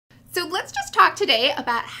So let's just talk today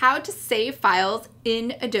about how to save files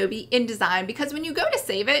in Adobe InDesign, because when you go to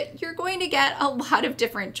save it, you're going to get a lot of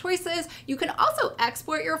different choices. You can also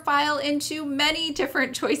export your file into many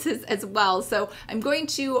different choices as well. So I'm going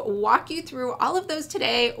to walk you through all of those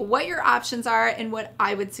today, what your options are, and what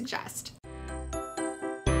I would suggest.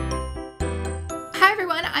 Hi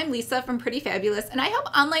everyone, I'm Lisa from Pretty Fabulous, and I help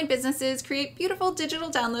online businesses create beautiful digital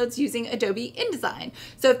downloads using Adobe InDesign.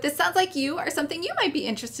 So if this sounds like you or something you might be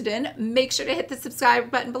interested in, make sure to hit the subscribe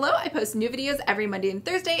button below. I post new videos every Monday and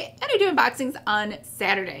Thursday, and I do unboxings on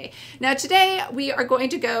Saturday. Now today we are going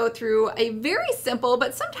to go through a very simple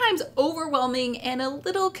but sometimes overwhelming and a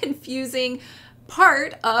little confusing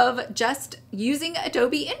part of just using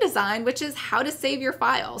Adobe InDesign, which is how to save your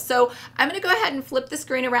file. So I'm going to go ahead and flip the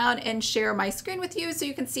screen around and share my screen with you so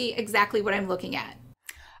you can see exactly what I'm looking at.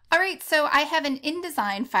 All right, so I have an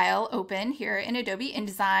InDesign file open here in Adobe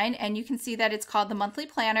InDesign, and you can see that it's called the Monthly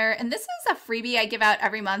Planner. And this is a freebie I give out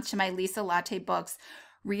every month to my Lisa Latte Books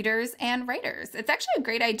readers and writers. It's actually a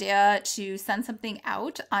great idea to send something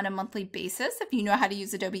out on a monthly basis if you know how to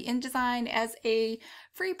use Adobe InDesign as a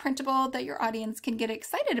free printable that your audience can get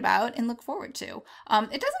excited about and look forward to.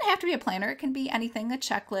 It doesn't have to be a planner. It can be anything, a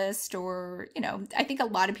checklist, or, I think a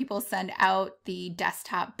lot of people send out the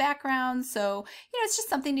desktop background. So, it's just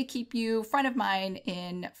something to keep you front of mind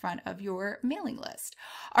in front of your mailing list.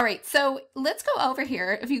 All right, so let's go over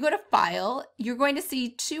here. If you go to File, you're going to see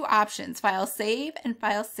two options, File Save and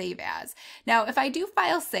File Save As. Now, if I do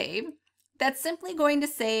File Save, that's simply going to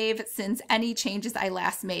save since any changes I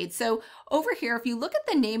last made. So over here, if you look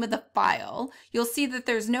at the name of the file, you'll see that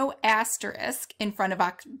there's no asterisk in front of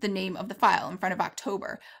the name of the file, in front of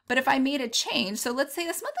October. But if I made a change, so let's say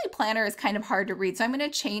this monthly planner is kind of hard to read, so I'm going to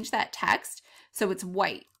change that text so it's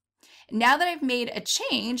white. Now that I've made a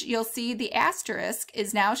change, you'll see the asterisk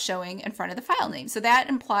is now showing in front of the file name. So that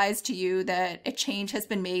implies to you that a change has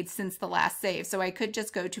been made since the last save. So I could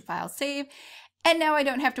just go to File Save, and now I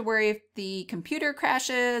don't have to worry if the computer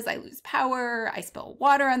crashes, I lose power, I spill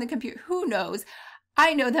water on the computer, who knows?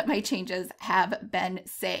 I know that my changes have been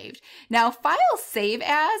saved. Now, File Save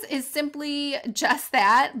As is simply just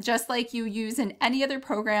that, just like you use in any other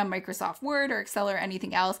program, Microsoft Word or Excel or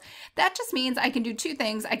anything else. That just means I can do two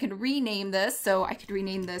things. I can rename this, so I could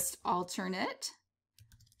rename this Alternate,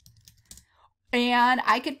 and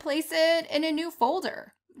I could place it in a new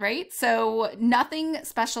folder. Right? So nothing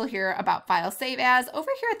special here about File Save As. Over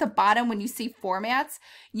here at the bottom, when you see formats,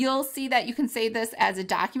 you'll see that you can save this as a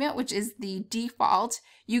document, which is the default.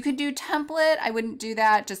 You could do template. I wouldn't do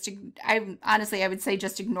that. Honestly, I would say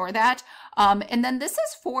just ignore that. And then this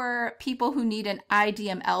is for people who need an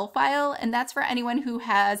IDML file, and that's for anyone who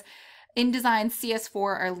has InDesign CS4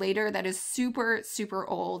 or later. That is super, super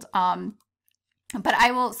old. But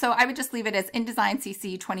I would just leave it as InDesign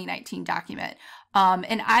CC 2019 document.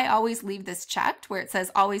 And I always leave this checked where it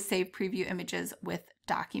says always save preview images with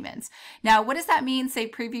documents. Now, what does that mean,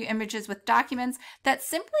 save preview images with documents? That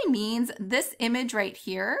simply means this image right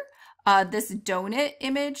here, this donut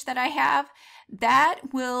image that I have, that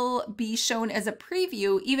will be shown as a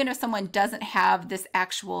preview even if someone doesn't have this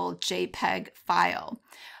actual JPEG file.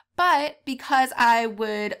 But because I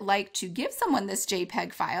would like to give someone this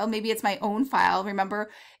JPEG file, maybe it's my own file.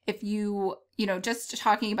 Remember, if just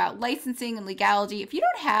talking about licensing and legality, if you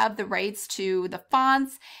don't have the rights to the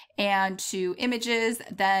fonts and to images,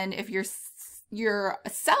 then if you're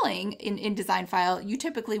selling an InDesign file, you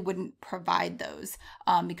typically wouldn't provide those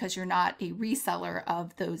because you're not a reseller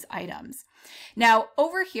of those items. Now,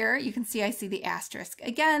 over here, you can see I see the asterisk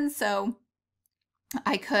again. So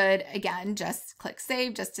I could, again, just click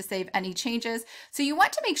Save just to save any changes. So you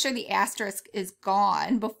want to make sure the asterisk is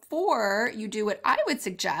gone before you do what I would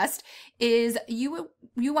suggest is you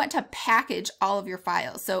want to package all of your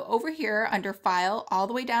files. So over here under File, all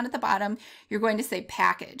the way down at the bottom, you're going to say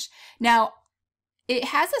Package. Now, it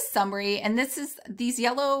has a summary, and these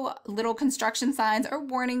yellow little construction signs are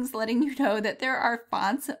warnings letting you know that there are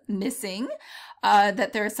fonts missing,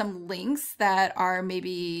 that there are some links that are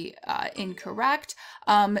maybe incorrect.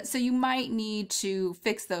 So you might need to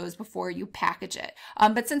fix those before you package it.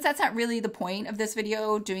 But since that's not really the point of this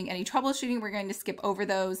video, doing any troubleshooting, we're going to skip over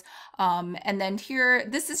those. And then here,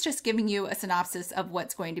 this is just giving you a synopsis of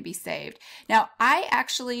what's going to be saved. Now,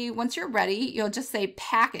 once you're ready, you'll just say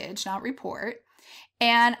Package, not Report.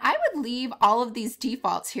 And I would leave all of these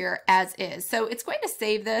defaults here as is. So it's going to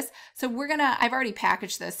save this. So I've already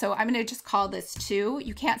packaged this. So I'm going to just call this 2.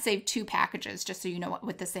 You can't save 2 packages, just so you know,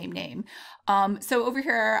 with the same name. So over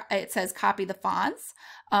here, it says copy the fonts.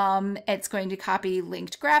 It's going to copy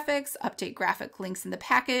linked graphics, update graphic links in the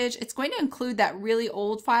package. It's going to include that really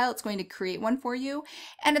old file. It's going to create one for you.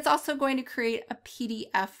 And it's also going to create a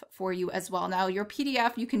PDF for you as well. Now your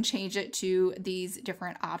PDF, you can change it to these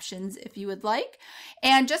different options if you would like.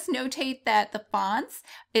 And just notate that the fonts,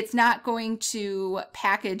 it's not going to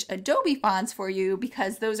package Adobe fonts for you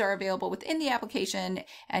because those are available within the application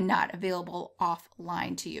and not available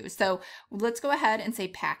offline to you. So let's go ahead and say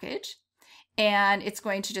package. And it's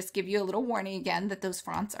going to just give you a little warning again that those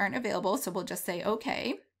fonts aren't available. So we'll just say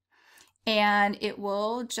okay. And it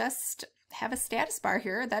will just have a status bar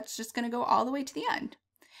here that's just going to go all the way to the end.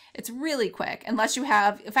 It's really quick, unless you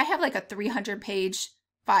have, if I have like a 300-page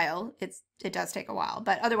file, it does take a while,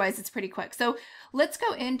 but otherwise it's pretty quick. So let's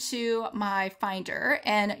go into my Finder,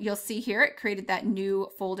 and you'll see here it created that new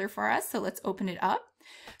folder for us. So let's open it up.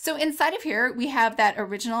 So inside of here, we have that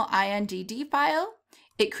original INDD file.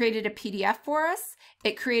 It created a PDF for us.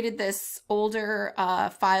 It created this older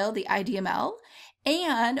file, the IDML.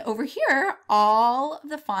 And over here, all of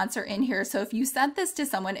the fonts are in here. So if you sent this to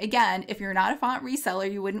someone, again, if you're not a font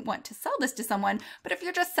reseller, you wouldn't want to sell this to someone. But if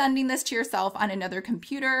you're just sending this to yourself on another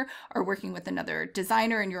computer or working with another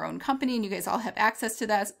designer in your own company and you guys all have access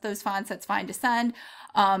to those fonts, that's fine to send.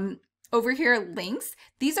 Over here, links.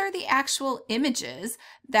 These are the actual images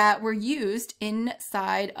that were used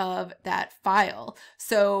inside of that file.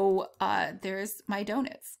 So there's my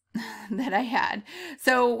donuts that I had.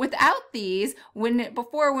 So without these,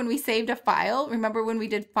 before when we saved a file, remember when we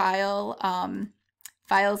did file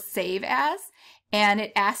save as, and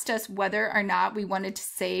it asked us whether or not we wanted to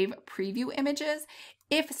save preview images.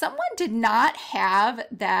 If someone did not have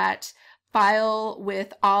that file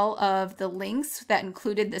with all of the links that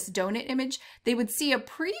included this donut image, they would see a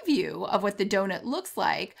preview of what the donut looks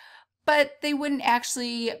like, but they wouldn't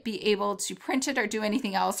actually be able to print it or do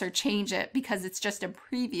anything else or change it because it's just a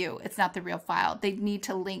preview. It's not the real file. They need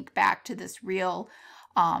to link back to this real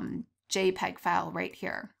JPEG file right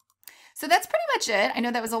here. So that's pretty much it. I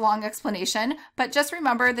know that was a long explanation, but just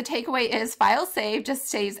remember the takeaway is file save just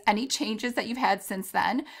saves any changes that you've had since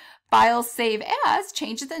then. File save as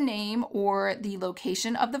changes the name or the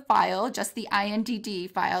location of the file, just the INDD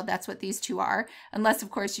file. That's what these two are, unless of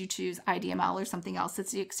course you choose IDML or something else.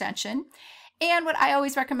 It's the extension. And what I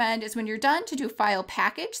always recommend is when you're done to do file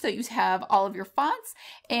package, so you have all of your fonts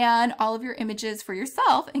and all of your images for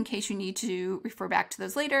yourself in case you need to refer back to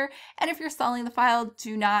those later. And if you're selling the file,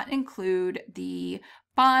 do not include the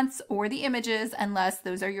fonts or the images unless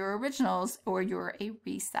those are your originals or you're a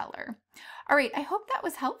reseller. All right, I hope that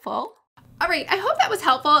was helpful. All right, I hope that was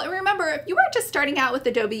helpful. And remember, if you are just starting out with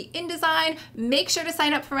Adobe InDesign, make sure to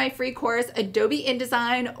sign up for my free course, Adobe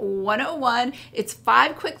InDesign 101. It's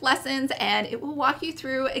 5 quick lessons and it will walk you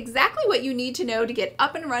through exactly what you need to know to get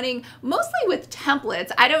up and running, mostly with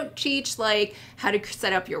templates. I don't teach like how to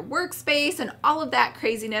set up your workspace and all of that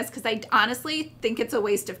craziness because I honestly think it's a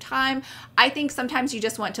waste of time. I think sometimes you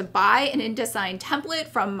just want to buy an InDesign template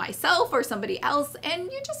from myself or somebody else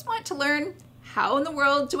and you just want to learn how in the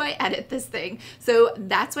world do I edit this thing? So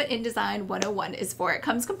that's what InDesign 101 is for. It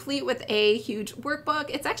comes complete with a huge workbook.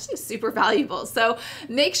 It's actually super valuable. So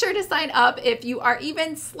make sure to sign up if you are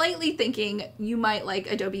even slightly thinking you might like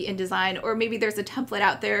Adobe InDesign, or maybe there's a template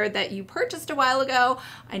out there that you purchased a while ago.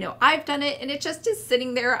 I know I've done it and it just is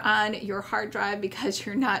sitting there on your hard drive because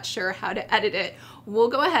you're not sure how to edit it. We'll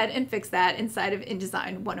go ahead and fix that inside of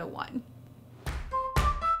InDesign 101.